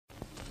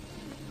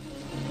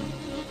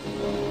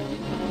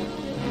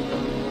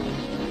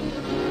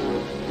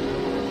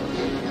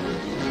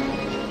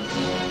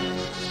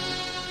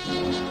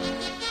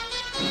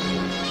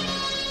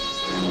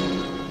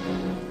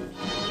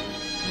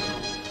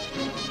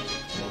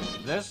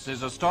This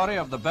is a story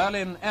of the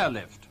Berlin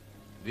Airlift,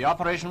 the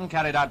operation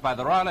carried out by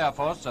the Royal Air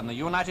Force and the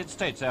United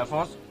States Air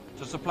Force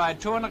to supply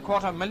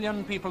 2.25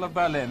 million people of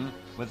Berlin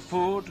with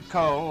food,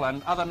 coal,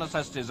 and other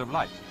necessities of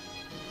life.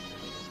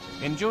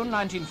 In June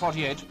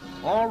 1948,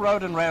 all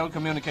road and rail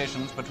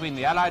communications between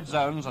the Allied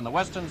zones and the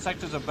western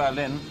sectors of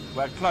Berlin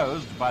were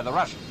closed by the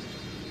Russians.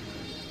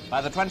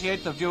 By the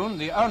 28th of June,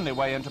 the only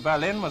way into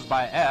Berlin was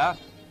by air,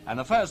 and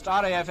the first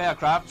RAF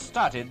aircraft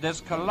started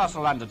this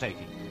colossal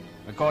undertaking.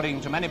 According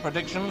to many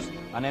predictions,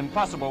 an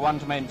impossible one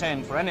to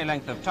maintain for any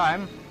length of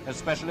time,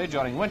 especially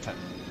during winter.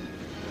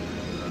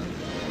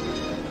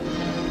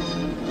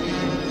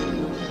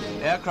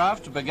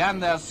 Aircraft began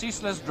their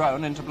ceaseless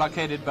drone into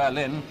blockaded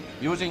Berlin,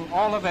 using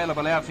all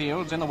available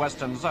airfields in the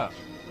western zone.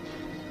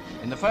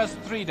 In the first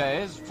 3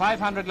 days,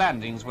 500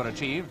 landings were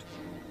achieved,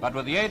 but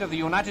with the aid of the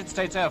United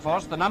States Air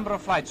Force, the number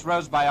of flights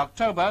rose by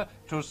October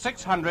to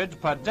 600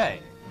 per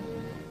day.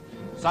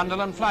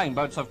 Sunderland flying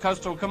boats of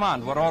Coastal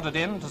Command were ordered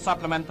in to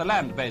supplement the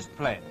land-based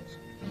planes.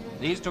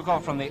 These took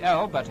off from the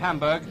Elbe at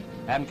Hamburg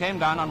and came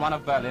down on one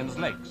of Berlin's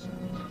lakes.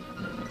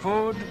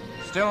 Food,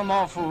 still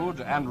more food,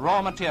 and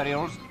raw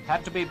materials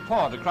had to be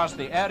poured across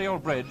the aerial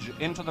bridge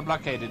into the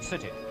blockaded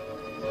city.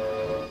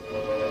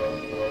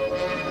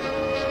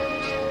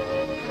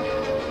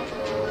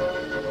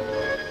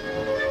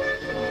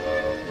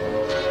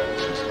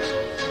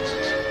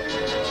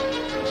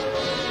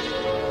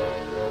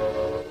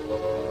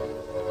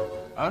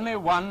 Only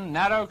one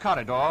narrow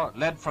corridor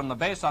led from the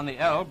base on the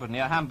Elbe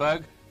near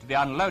Hamburg to the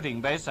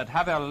unloading base at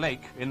Havel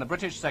Lake in the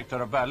British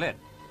sector of Berlin.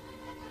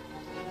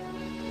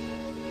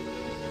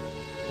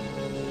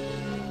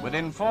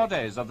 Within 4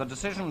 days of the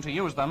decision to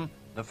use them,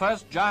 the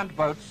first giant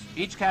boats,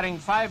 each carrying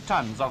 5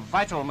 tons of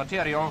vital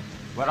material,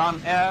 were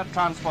on air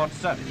transport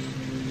service.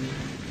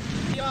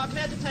 You are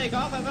clear to take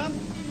off, over.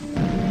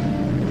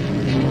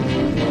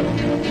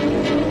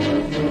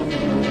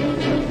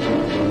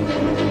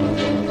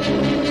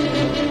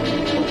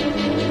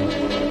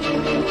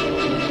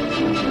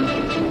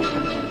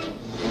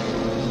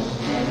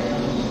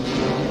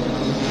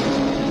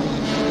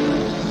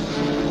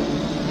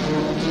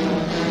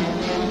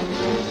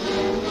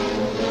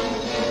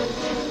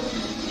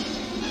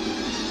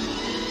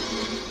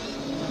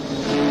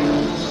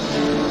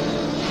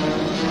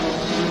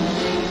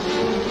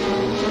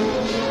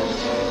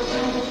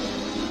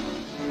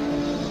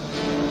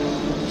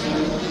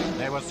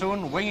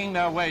 Soon winging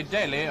their way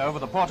daily over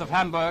the port of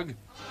Hamburg,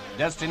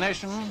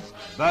 destination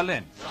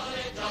Berlin.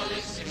 Jolly, jolly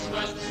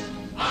sixpence,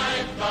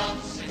 I've got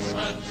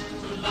sixpence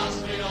to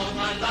last me all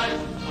my life.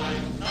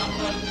 I've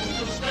tuppence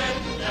to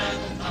spend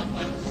and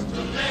tuppence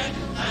to lend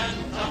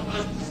and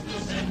tuppence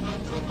to send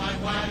home to my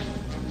wife.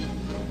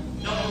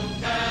 No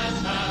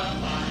cares have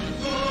I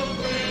to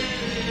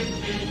bring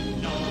me,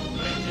 no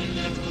pretty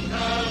little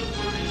girl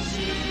to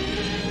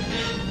receive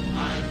me.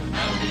 I'm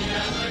happy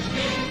as a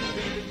king.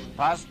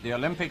 Past the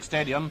Olympic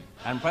Stadium,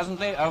 and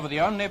presently over the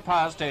only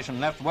power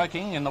station left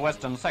working in the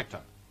western sector.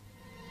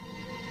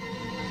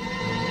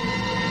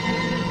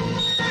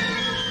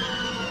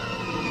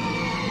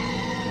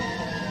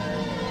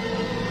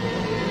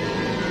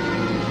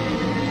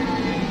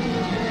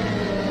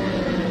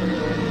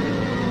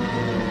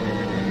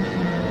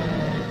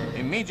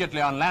 Immediately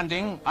on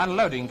landing,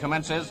 unloading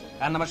commences,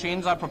 and the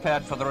machines are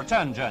prepared for the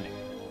return journey.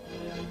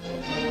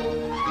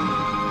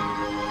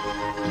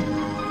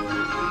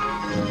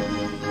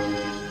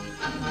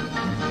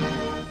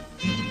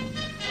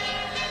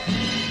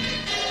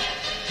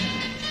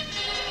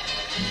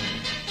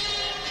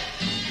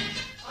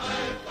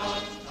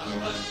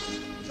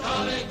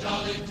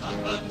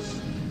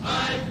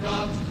 I've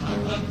got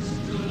tuppence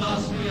to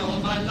last me all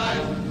my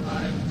life.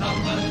 I've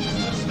tuppence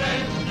to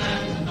spend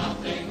and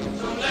nothing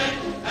to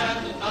lend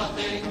and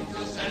nothing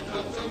to send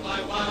home to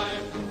my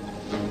wife.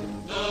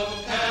 No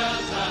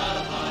cares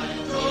have I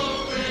to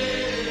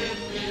bring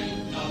me,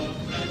 no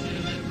pretty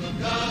little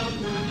girl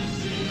to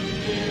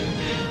deceive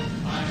me.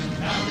 I'm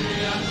happy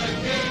as a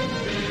king,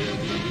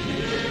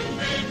 believe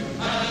me,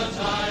 as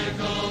I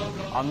go.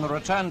 On the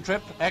return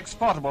trip,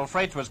 exportable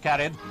freight was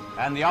carried,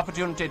 and the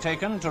opportunity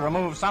taken to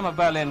remove some of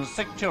Berlin's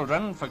sick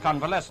children for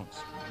convalescence.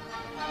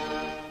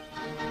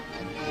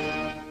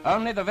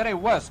 Only the very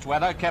worst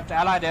weather kept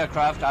Allied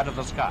aircraft out of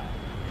the sky.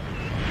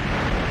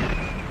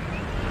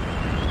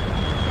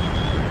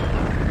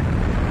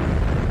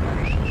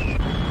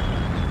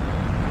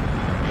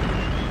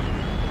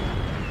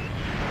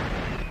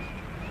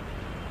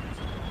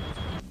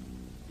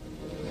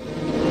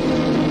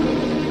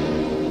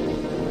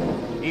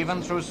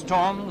 Even through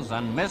storms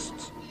and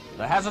mists,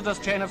 the hazardous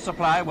chain of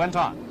supply went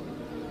on.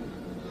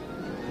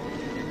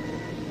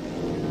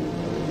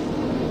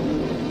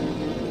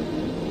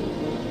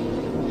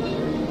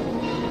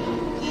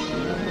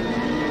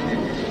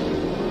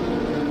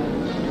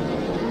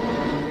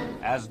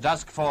 As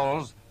dusk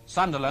falls,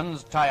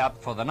 Sunderlands tie up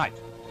for the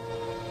night.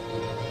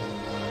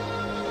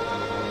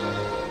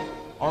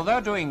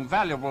 Although doing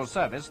valuable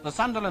service, the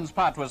Sunderland's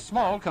part was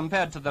small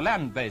compared to the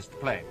land-based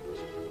planes.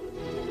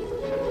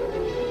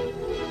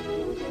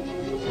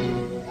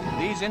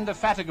 These these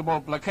indefatigable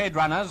blockade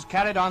runners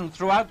carried on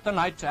throughout the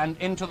night and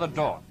into the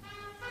dawn.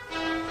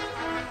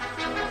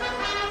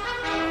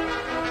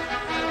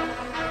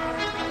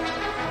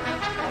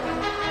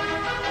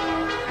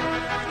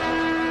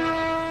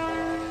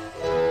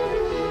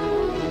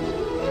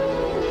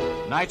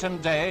 Night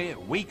and day,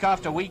 week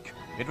after week,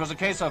 it was a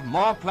case of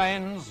more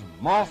planes,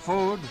 more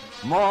food,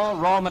 more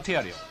raw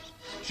materials,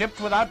 shipped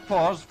without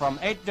pause from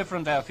 8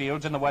 different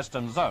airfields in the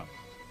Western Zone.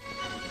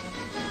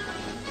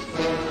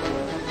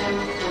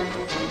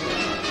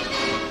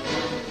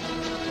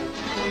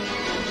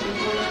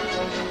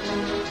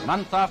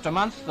 Month after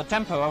month, the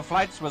tempo of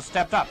flights was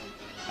stepped up,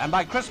 and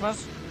by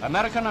Christmas,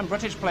 American and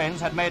British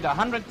planes had made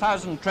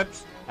 100,000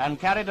 trips and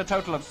carried a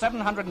total of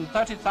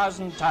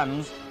 730,000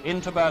 tons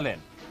into Berlin.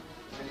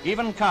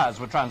 Even cars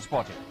were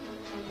transported.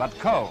 But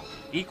coal,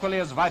 equally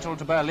as vital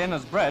to Berlin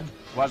as bread,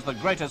 was the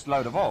greatest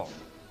load of all.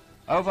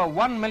 Over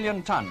 1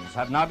 million tons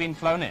have now been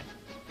flown in.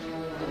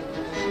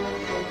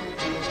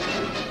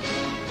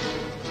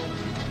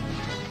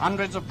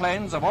 Hundreds of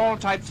planes of all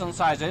types and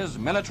sizes,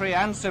 military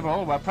and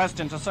civil, were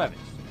pressed into service.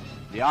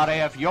 The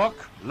RAF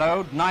York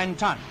load 9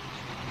 tons.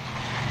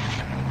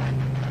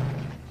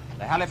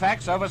 The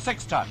Halifax over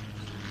 6 tons.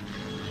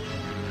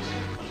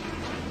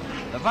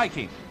 The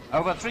Viking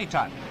over 3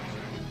 tons.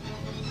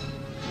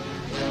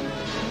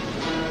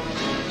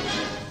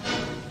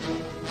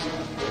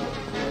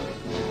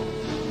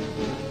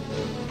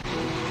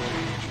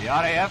 The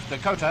RAF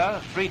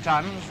Dakota 3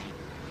 tons.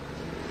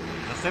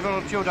 The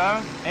Civil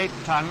Tudor 8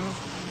 tons.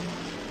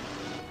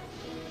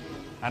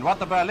 And what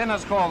the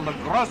Berliners call the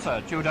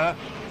Grosser Tudor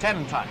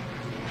 10 tons.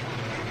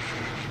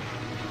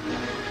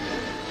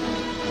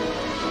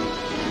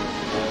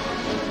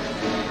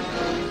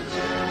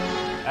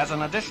 As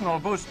an additional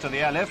boost to the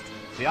airlift,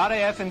 the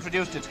RAF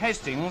introduced its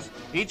Hastings,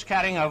 each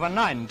carrying over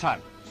 9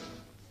 tons.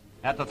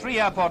 At the 3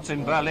 airports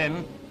in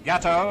Berlin,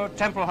 Gatow,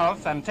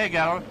 Tempelhof and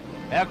Tegel,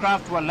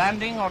 aircraft were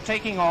landing or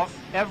taking off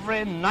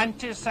every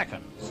 90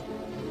 seconds.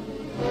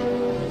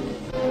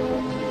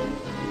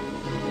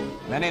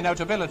 Many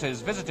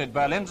notabilities visited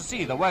Berlin to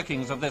see the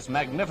workings of this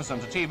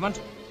magnificent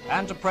achievement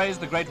and to praise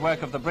the great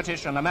work of the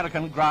British and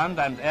American ground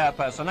and air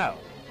personnel.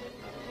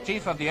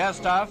 Chief of the Air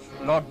Staff,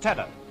 Lord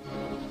Tedder,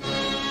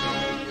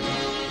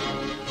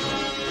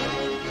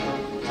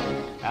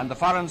 and the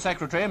Foreign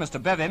Secretary,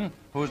 Mr. Bevin,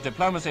 whose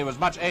diplomacy was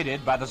much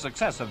aided by the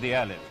success of the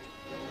airlift.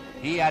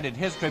 He added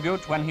his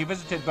tribute when he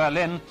visited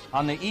Berlin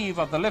on the eve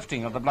of the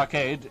lifting of the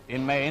blockade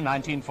in May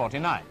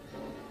 1949.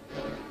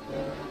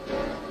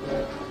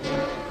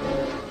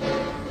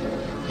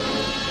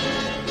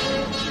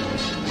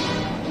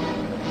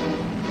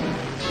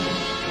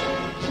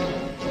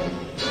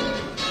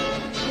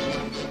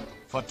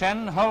 For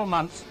 10 whole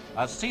months,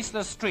 a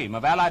ceaseless stream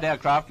of Allied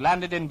aircraft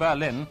landed in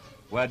Berlin,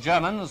 where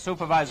Germans,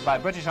 supervised by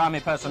British Army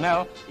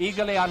personnel,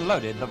 eagerly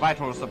unloaded the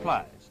vital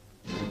supplies.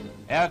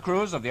 Air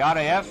crews of the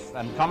RAF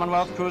and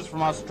Commonwealth crews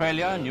from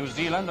Australia, New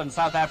Zealand and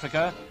South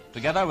Africa,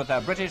 together with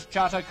their British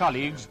charter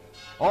colleagues,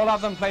 all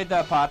of them played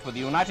their part with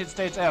the United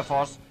States Air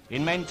Force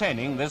in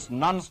maintaining this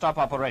non-stop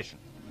operation.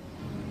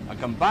 A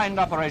combined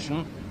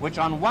operation which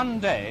on one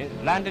day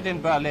landed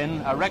in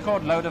Berlin a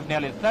record load of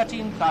nearly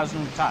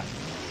 13,000 tons.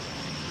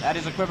 That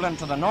is equivalent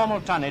to the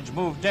normal tonnage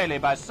moved daily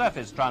by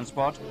surface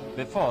transport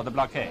before the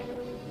blockade.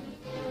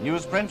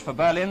 Newsprint for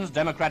Berlin's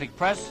democratic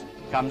press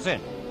comes in.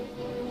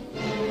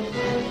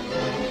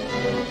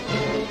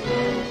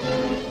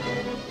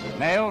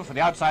 Mail for the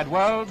outside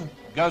world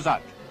goes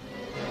out.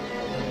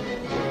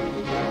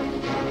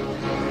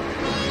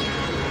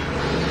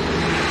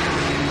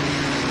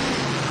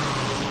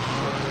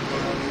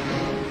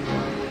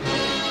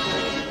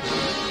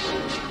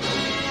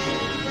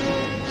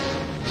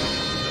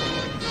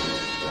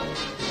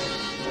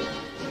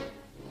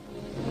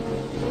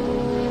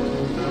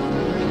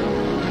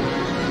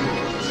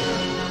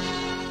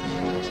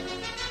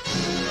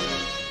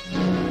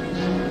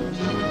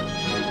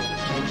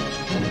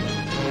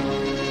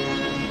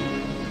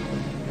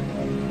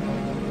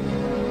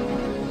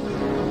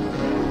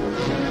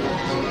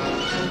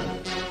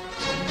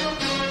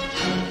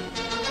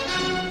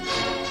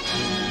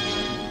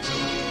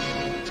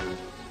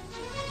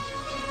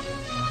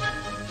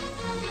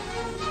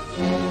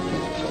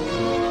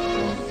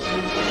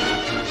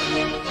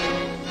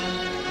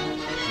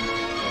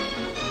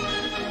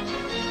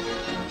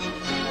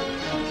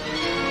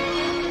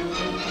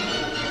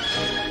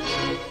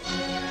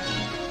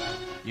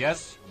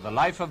 Yes, the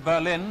life of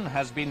Berlin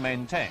has been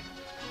maintained,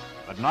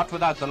 but not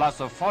without the loss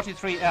of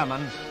 43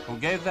 airmen who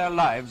gave their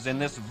lives in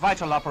this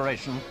vital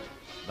operation,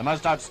 the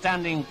most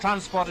outstanding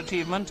transport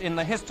achievement in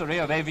the history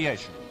of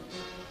aviation.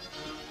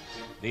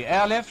 The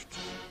airlift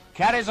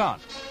carries on.